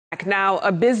Now,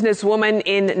 a businesswoman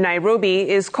in Nairobi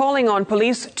is calling on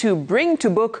police to bring to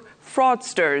book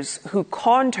fraudsters who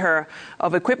conned her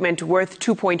of equipment worth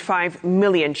 2.5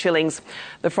 million shillings.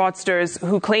 The fraudsters,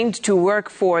 who claimed to work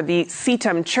for the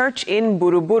Sitam Church in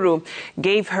Buruburu,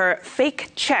 gave her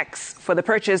fake checks for the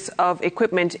purchase of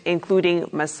equipment including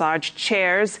massage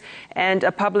chairs and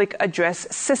a public address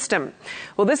system.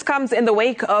 Well, this comes in the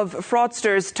wake of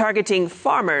fraudsters targeting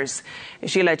farmers.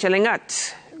 Sheila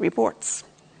Chelengat reports.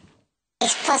 We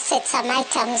posted some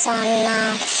items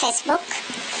on Facebook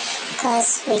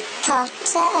because we thought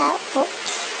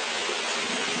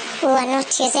we were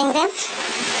not using them,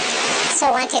 so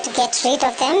I wanted to get rid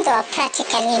of them. They were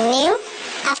practically new.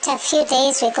 After a few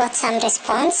days, we got some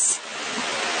response.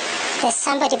 There's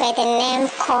somebody by the name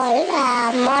called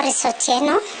Morris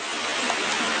Otieno.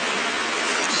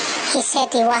 He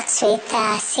said he works with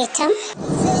Sitam.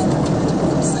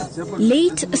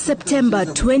 Late September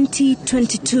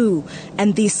 2022,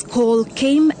 and this call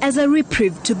came as a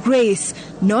reprieve to Grace,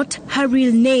 not her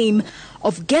real name,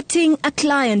 of getting a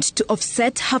client to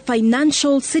offset her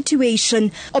financial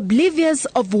situation, oblivious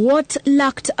of what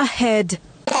lacked ahead.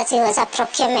 That he was a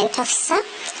procurement officer,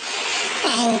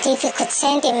 and if you could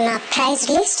send him a price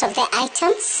list of the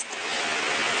items,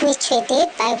 which we did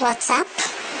by WhatsApp,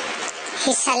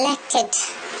 he selected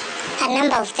a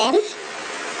number of them.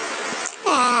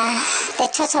 The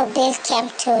total bill came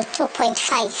to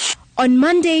 2.5. On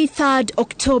Monday, 3rd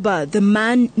October, the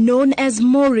man known as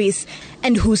Morris,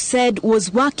 and who said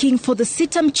was working for the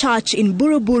Sitam Church in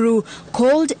Buruburu,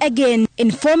 called again,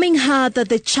 informing her that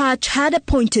the church had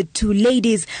appointed 2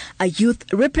 ladies, a youth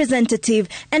representative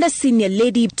and a senior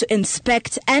lady, to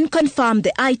inspect and confirm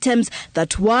the items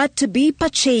that were to be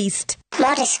purchased.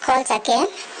 Morris calls again,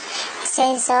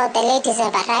 says the ladies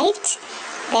have arrived.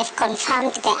 They've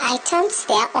confirmed the items.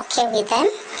 They are okay with them.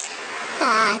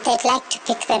 They'd like to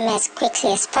pick them as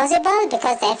quickly as possible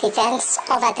because they have events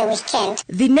over the weekend.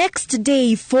 The next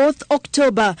day, 4th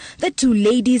October, the 2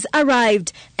 ladies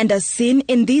arrived, and as seen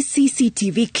in this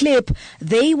CCTV clip,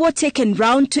 they were taken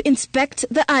round to inspect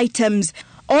the items.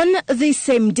 On the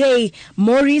same day,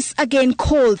 Morris again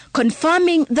called,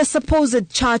 confirming the supposed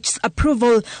church's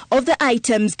approval of the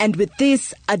items, and with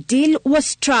this, a deal was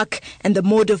struck and the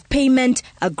mode of payment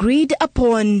agreed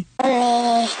upon.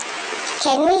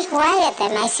 Can we wire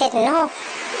them? I said, no.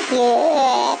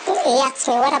 He asked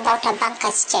me, what about a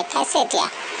banker's check? I said, yeah.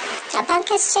 A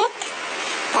banker's check?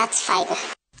 That's fine.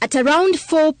 At around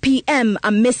 4 p.m., a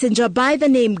messenger by the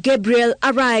name Gabriel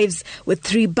arrives with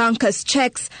 3 bankers'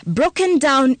 checks broken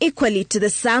down equally to the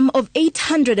sum of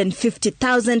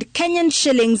 850,000 Kenyan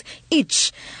shillings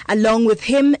each. Along with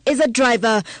him is a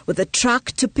driver with a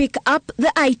truck to pick up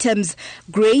the items.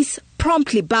 Grace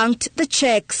promptly banked the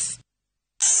checks.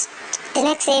 The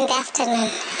next day in the afternoon,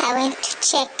 I went to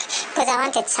check because I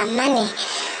wanted some money.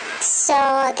 So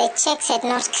the checks had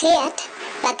not cleared,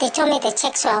 but they told me the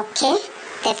checks were okay.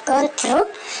 They've gone through,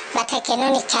 but I can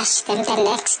only cash them the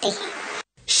next day.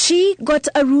 She got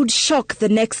a rude shock the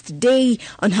next day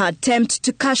on her attempt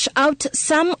to cash out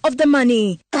some of the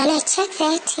money. When I checked the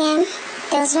ATM,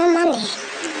 there was no money.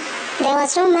 There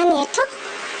was no money at all.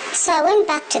 So I went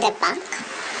back to the bank.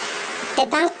 The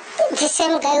bank, the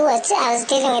same guy I was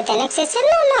dealing with the next day, said,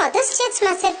 no, those checks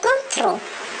must have gone through.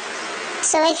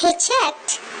 So when he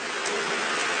checked,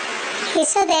 he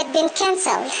saw they had been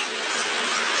cancelled.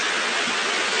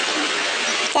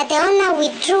 That the owner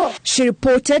withdrew. She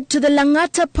reported to the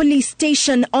Langata police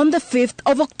station on the 5th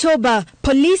of October.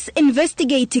 Police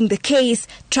investigating the case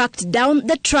tracked down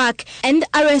the truck and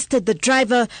arrested the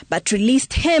driver, but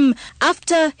released him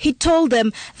after he told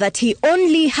them that he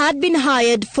only had been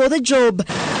hired for the job.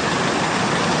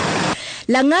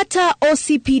 Langata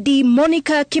OCPD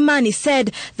Monica Kimani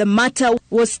said the matter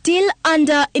was still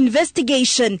under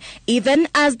investigation, even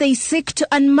as they seek to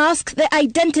unmask the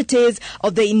identities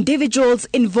of the individuals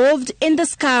involved in the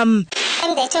scam.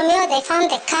 And they told me they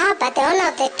found the car, but the owner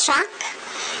of the truck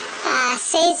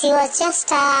says he was just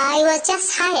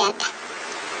hired,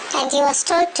 and he was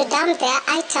told to dump their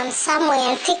items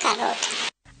somewhere in Thika Road.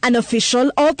 An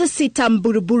official of the Sitam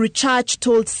Buruburu Church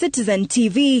told Citizen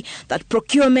TV that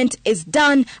procurement is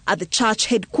done at the church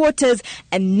headquarters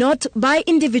and not by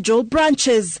individual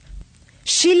branches.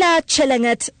 Sheila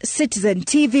Chelengat, Citizen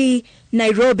TV,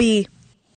 Nairobi.